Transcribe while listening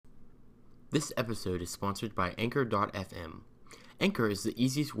This episode is sponsored by Anchor.fm. Anchor is the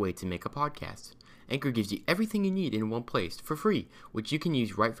easiest way to make a podcast. Anchor gives you everything you need in one place for free, which you can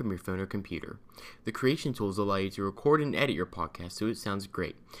use right from your phone or computer. The creation tools allow you to record and edit your podcast so it sounds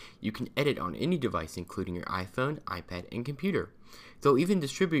great. You can edit on any device, including your iPhone, iPad, and computer. They'll even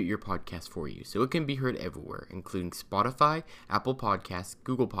distribute your podcast for you so it can be heard everywhere, including Spotify, Apple Podcasts,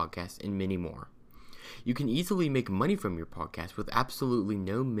 Google Podcasts, and many more. You can easily make money from your podcast with absolutely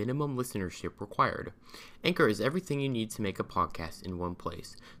no minimum listenership required. Anchor is everything you need to make a podcast in one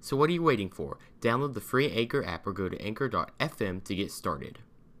place. So what are you waiting for? Download the free Anchor app or go to Anchor.fm to get started.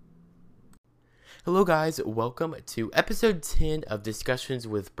 Hello guys, welcome to episode 10 of Discussions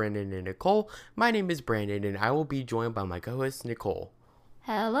with Brandon and Nicole. My name is Brandon and I will be joined by my co-host Nicole.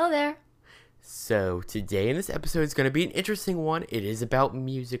 Hello there. So today in this episode is going to be an interesting one. It is about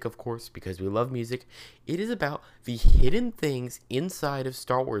music, of course, because we love music. It is about the hidden things inside of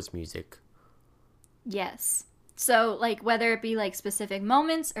Star Wars music. Yes. So, whether it be, specific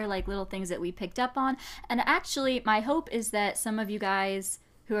moments or, little things that we picked up on. And actually, my hope is that some of you guys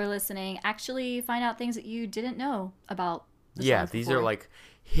who are listening actually find out things that you didn't know about the songs these before. are,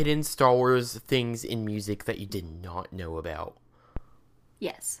 hidden Star Wars things in music that you did not know about.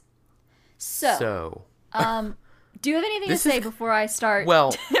 Yes. So, do you have anything to say before I start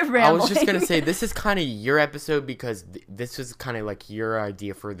rambling? I was just going to say, this is kind of your episode because this was kind of your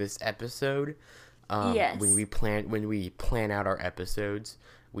idea for this episode. Yes. When we plan out our episodes,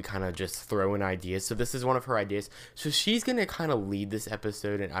 we kind of just throw in ideas. So this is one of her ideas. So she's going to kind of lead this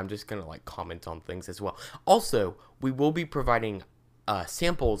episode, and I'm just going to, comment on things as well. Also, we will be providing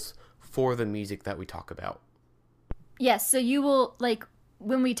samples for the music that we talk about. Yes, so you will,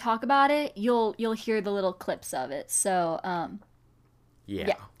 when we talk about it, you'll hear the little clips of it. So,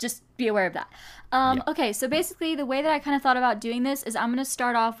 yeah, just be aware of that. Okay, so basically the way that I kind of thought about doing this is I'm going to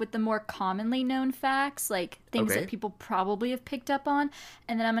start off with the more commonly known facts, things that people probably have picked up on,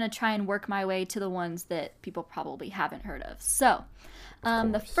 and then I'm going to try and work my way to the ones that people probably haven't heard of. So,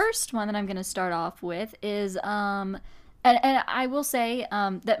 the first one that I'm going to start off with is, and I will say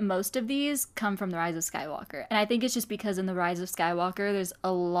that most of these come from The Rise of Skywalker. And I think it's just because in The Rise of Skywalker, there's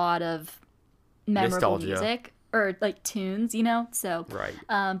a lot of memorable music or tunes, So, right.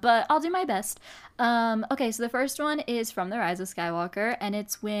 But I'll do my best. Okay, so the first one is from The Rise of Skywalker, and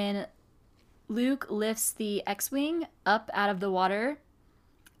it's when Luke lifts the X-Wing up out of the water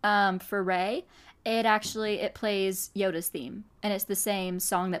for Rey. It plays Yoda's theme, and it's the same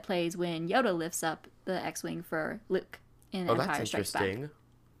song that plays when Yoda lifts up the X-Wing for Luke. That's interesting.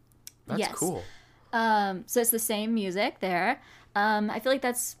 That's cool. So it's the same music there. I feel like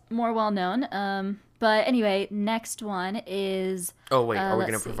that's more well known. But anyway, next one is. Oh wait, are we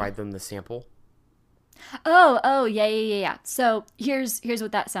gonna provide them the sample? Oh yeah. So here's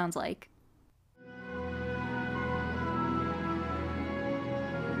what that sounds like.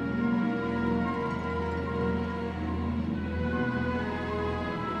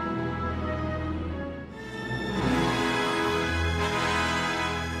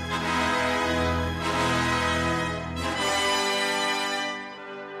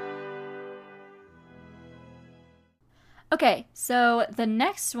 Okay, so the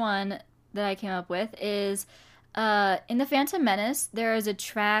next one that I came up with is in The Phantom Menace, there is a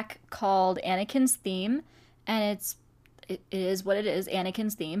track called Anakin's Theme, and it is what it is,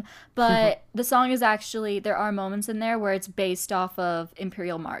 Anakin's Theme, but the song is actually, there are moments in there where it's based off of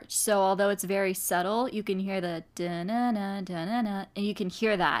Imperial March, so although it's very subtle, you can hear the da-na-na, da-na-na, and you can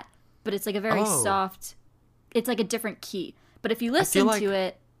hear that, but it's a very soft, it's a different key, but if you listen to it, you can hear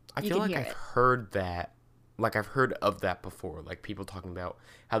it. I feel like I've heard that. I've heard of that before, people talking about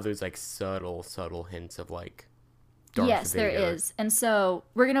how there's, subtle hints of, Darth Yes, Vader. there is. And so,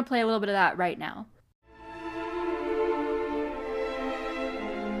 we're going to play a little bit of that right now.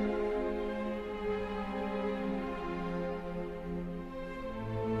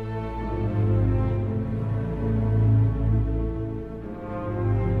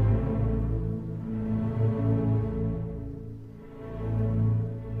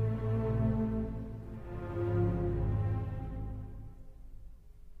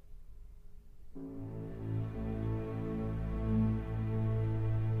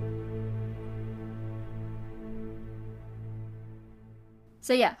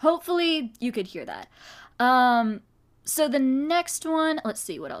 So yeah, hopefully you could hear that. So the next one, let's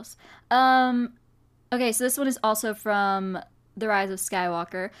see, what else? Okay, so this one is also from The Rise of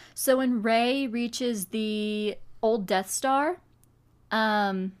Skywalker. So when Rey reaches the old Death Star,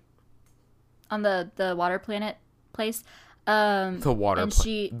 on the water planet place, The water,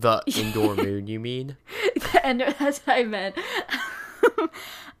 the indoor moon, you mean? And that's what I meant.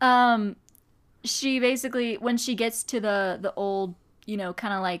 she basically, when she gets to the old,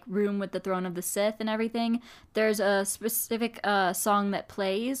 kind of like room with the throne of the Sith and everything, there's a specific song that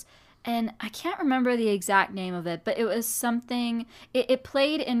plays, and I can't remember the exact name of it, but it was something, it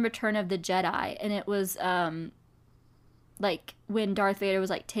played in Return of the Jedi, and it was like when Darth Vader was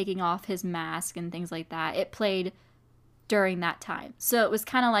like taking off his mask and things like that. It played during that time, so it was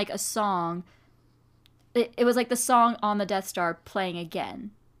kind of like a song. It was like the song on the Death Star playing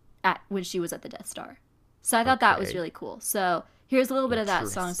again when she was at the Death Star. So I thought that was really cool. So here's a little bit of that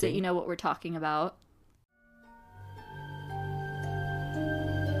song so that you know what we're talking about.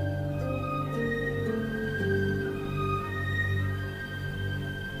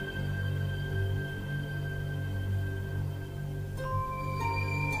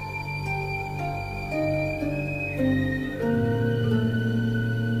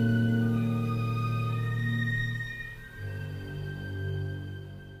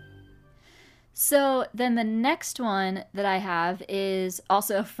 So then the next one that I have is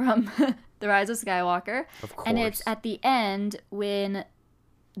also from The Rise of Skywalker. Of course. And it's at the end when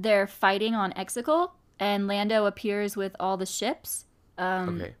they're fighting on Exegol and Lando appears with all the ships.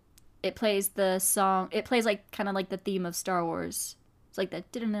 Okay. It plays the song. It plays like kind of like the theme of Star Wars. It's like that,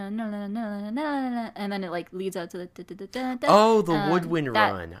 and then it like leads out to the. Oh, the Woodwind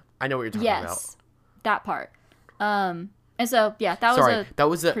Run. I know what you're talking about. Yes, that part. And so, yeah, that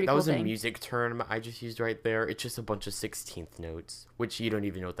was a music term I just used right there. It's just a bunch of 16th notes, which you don't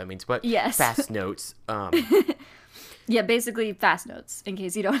even know what that means, but yes. Fast notes. Yeah, basically fast notes, in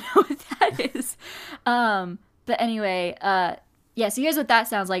case you don't know what that is. But anyway, yeah, so here's what that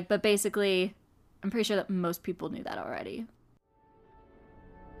sounds like, but basically, I'm pretty sure that most people knew that already.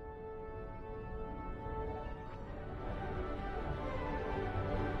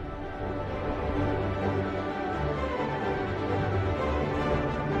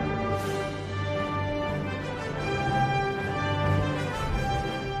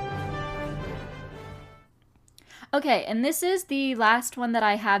 Okay, and this is the last one that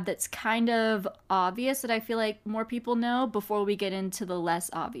I have that's kind of obvious that I feel like more people know before we get into the less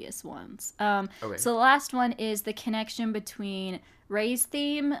obvious ones. Okay. So the last one is the connection between Rey's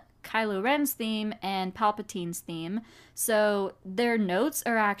theme, Kylo Ren's theme, and Palpatine's theme. So their notes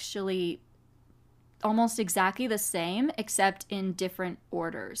are actually almost exactly the same, except in different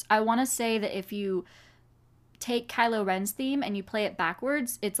orders. I want to say that if you take Kylo Ren's theme and you play it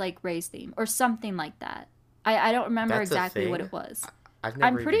backwards, it's like Rey's theme, or something like that. I don't remember exactly what it was.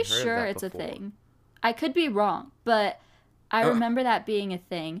 I'm pretty sure it's before. A thing. I could be wrong, but I remember that being a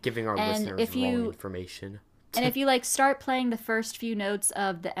thing. Giving our listeners wrong information. And if you like start playing the first few notes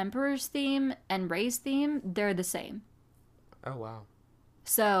of the Emperor's theme and Rey's theme, they're the same. Oh, wow.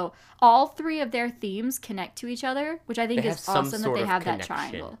 So all three of their themes connect to each other, which I think is awesome that they have that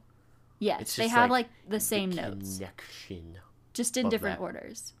triangle. Yes, they have like the same notes. Just in different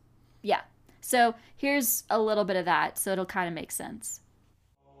orders. Yeah. So here's a little bit of that, so it'll kind of make sense.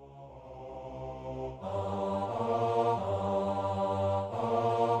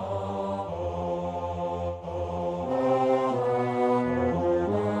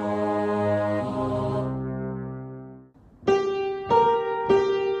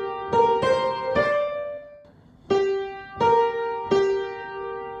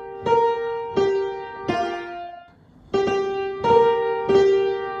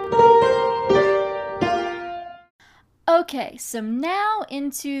 Okay, so now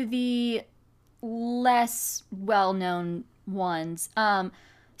into the less well-known ones.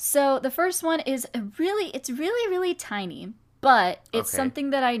 So the first one is it's really tiny, but it's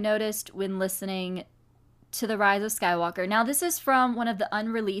something that I noticed when listening to The Rise of Skywalker. Now this is from one of the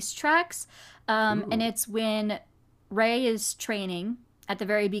unreleased tracks, and it's when Rey is training at the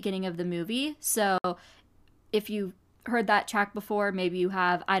very beginning of the movie. So if you heard that track before, maybe you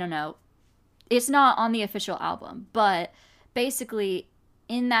have, I don't know. It's not on the official album, but basically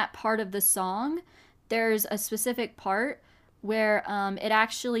in that part of the song, there's a specific part where it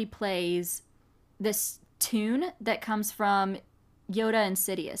actually plays this tune that comes from Yoda and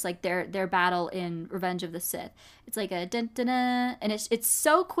Sidious, like their battle in Revenge of the Sith. It's like a dun dun dun, and it's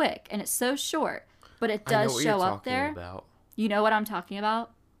so quick and it's so short, but it does show up there. You know what I'm talking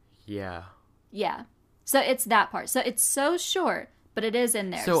about? Yeah. Yeah. So it's that part. So it's so short, but it is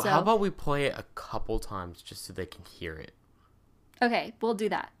in there. So how about we play it a couple times just so they can hear it? Okay, we'll do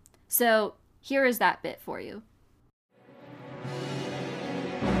that. So here is that bit for you.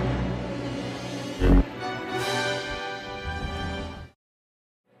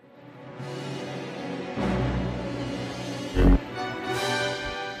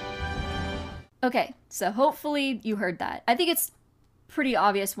 Okay, so hopefully you heard that. I think it's pretty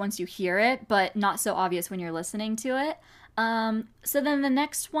obvious once you hear it, but not so obvious when you're listening to it. So then the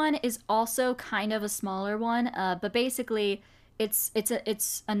next one is also kind of a smaller one, but basically it's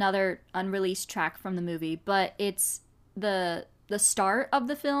another unreleased track from the movie, but it's the start of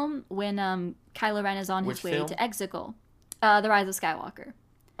the film when Kylo Ren is on his way to Exegol, The Rise of Skywalker.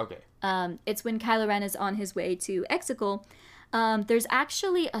 Okay. It's when Kylo Ren is on his way to Exegol. There's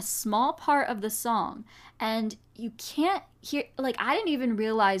actually a small part of the song, and you can't hear, like, I didn't even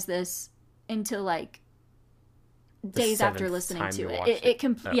realize this until, like, days after listening to it.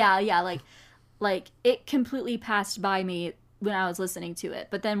 Like, it completely passed by me when I was listening to it.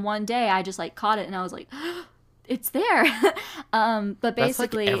 But then one day I just, like, caught it, and I was like, it's there. But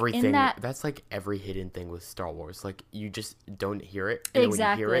basically, that's like in that... That's like every hidden thing with Star Wars. Like, you just don't hear it, and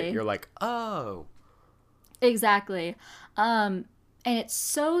exactly. When you hear it, you're like, oh... Exactly. And it's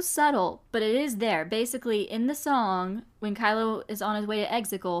so subtle, but it is there. Basically, in the song, when Kylo is on his way to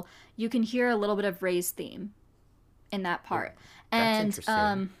Exegol, you can hear a little bit of Rey's theme in that part. That's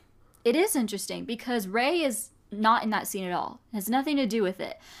interesting. It is interesting because Rey is not in that scene at all. It has nothing to do with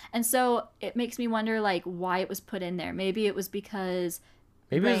it. And so it makes me wonder, like, why it was put in there. Maybe it was because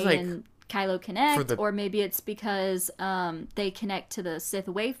Rey and Kylo connect, or maybe it's because they connect to the Sith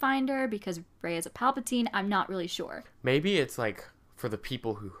Wayfinder because Rey is a Palpatine. I'm not really sure. Maybe it's like for the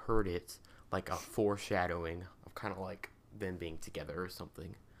people who heard it, like a foreshadowing of kind of like them being together or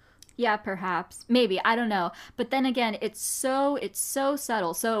something. Yeah, perhaps. Maybe. I don't know. But then again, it's so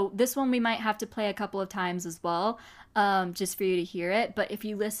subtle. So this one we might have to play a couple of times as well, just for you to hear it. But if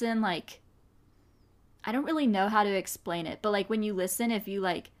you listen, like, I don't really know how to explain it, but like when you listen, if you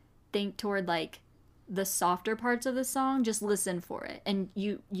like think toward like the softer parts of the song, just listen for it and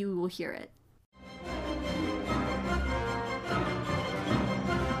you will hear it.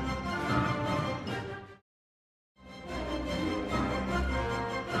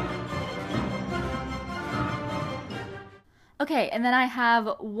 Okay, and then I have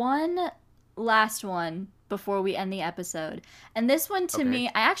one last one before we end the episode. And this one to me,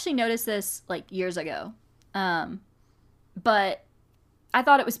 I actually noticed this like years ago. But I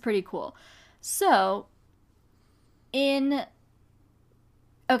thought it was pretty cool. So, okay.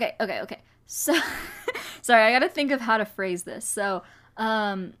 So, sorry, I gotta think of how to phrase this. So,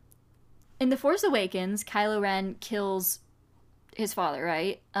 in The Force Awakens, Kylo Ren kills his father,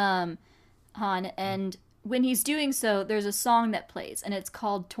 right? Han, and when he's doing so, there's a song that plays, and it's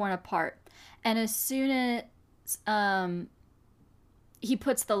called Torn Apart. And as soon as he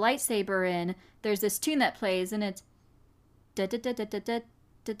puts the lightsaber in, there's this tune that plays, and it's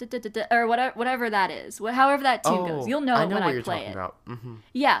or whatever that is, however that tune goes. You'll know it when I play it. Mm-hmm.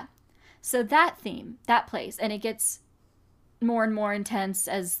 Yeah. So that theme, that plays, and it gets more and more intense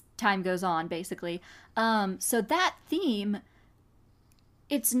as time goes on, basically. So that theme,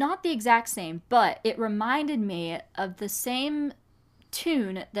 it's not the exact same, but it reminded me of the same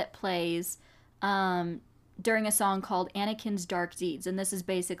tune that plays during a song called Anakin's Dark Deeds. And this is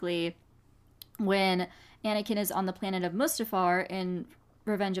basically when Anakin is on the planet of Mustafar in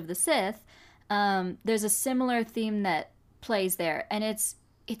Revenge of the Sith. There's a similar theme that plays there, and it's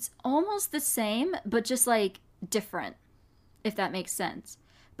almost the same, but just like different, if that makes sense.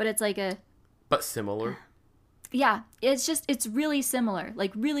 But it's like but similar. Yeah, it's really similar,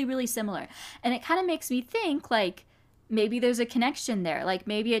 like really, really similar. And it kind of makes me think, like, maybe there's a connection there. Like,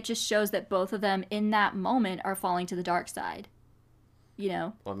 maybe it just shows that both of them in that moment are falling to the dark side. You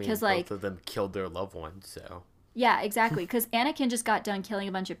know? Well, I mean, both of them killed their loved ones, so... Yeah, exactly. Because Anakin just got done killing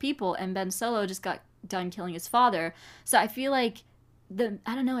a bunch of people, and Ben Solo just got done killing his father. So I feel like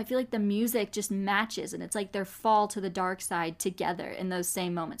I feel like the music just matches, and it's like their fall to the dark side together in those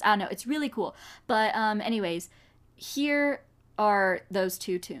same moments. I don't know. It's really cool. But anyways, here are those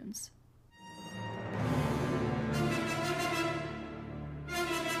two tunes.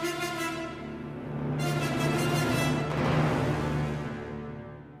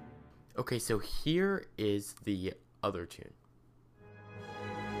 Okay, so here is the other tune.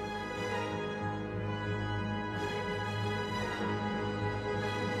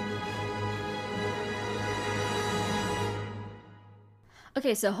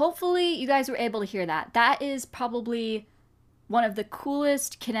 Okay, so hopefully you guys were able to hear that. That is probably one of the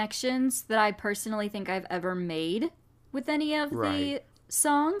coolest connections that I personally think I've ever made with any of the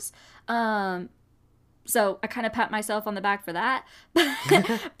songs. So I kind of pat myself on the back for that.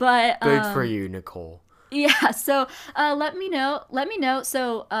 But good for you, Nicole. Yeah, so let me know.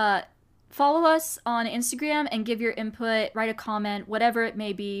 So follow us on Instagram and give your input, write a comment, whatever it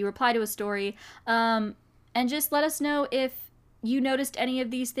may be, reply to a story, and just let us know if you noticed any of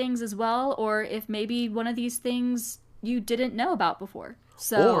these things as well, or if maybe one of these things you didn't know about before.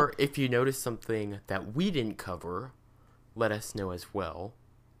 So, or if you notice something that we didn't cover, let us know as well.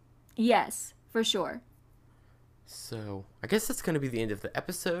 Yes, for sure. So, I guess that's going to be the end of the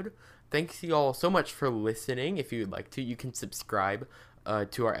episode. Thanks you all so much for listening. If you would like to, you can subscribe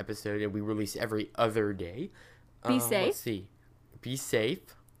to our episode, and we release every other day. Be safe. Let's see. Be safe.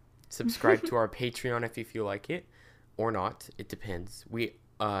 Subscribe to our Patreon if you feel like it, or not. It depends.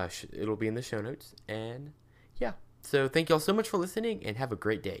 It'll be in the show notes. And yeah. So thank you all so much for listening, and have a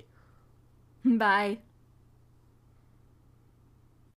great day. Bye.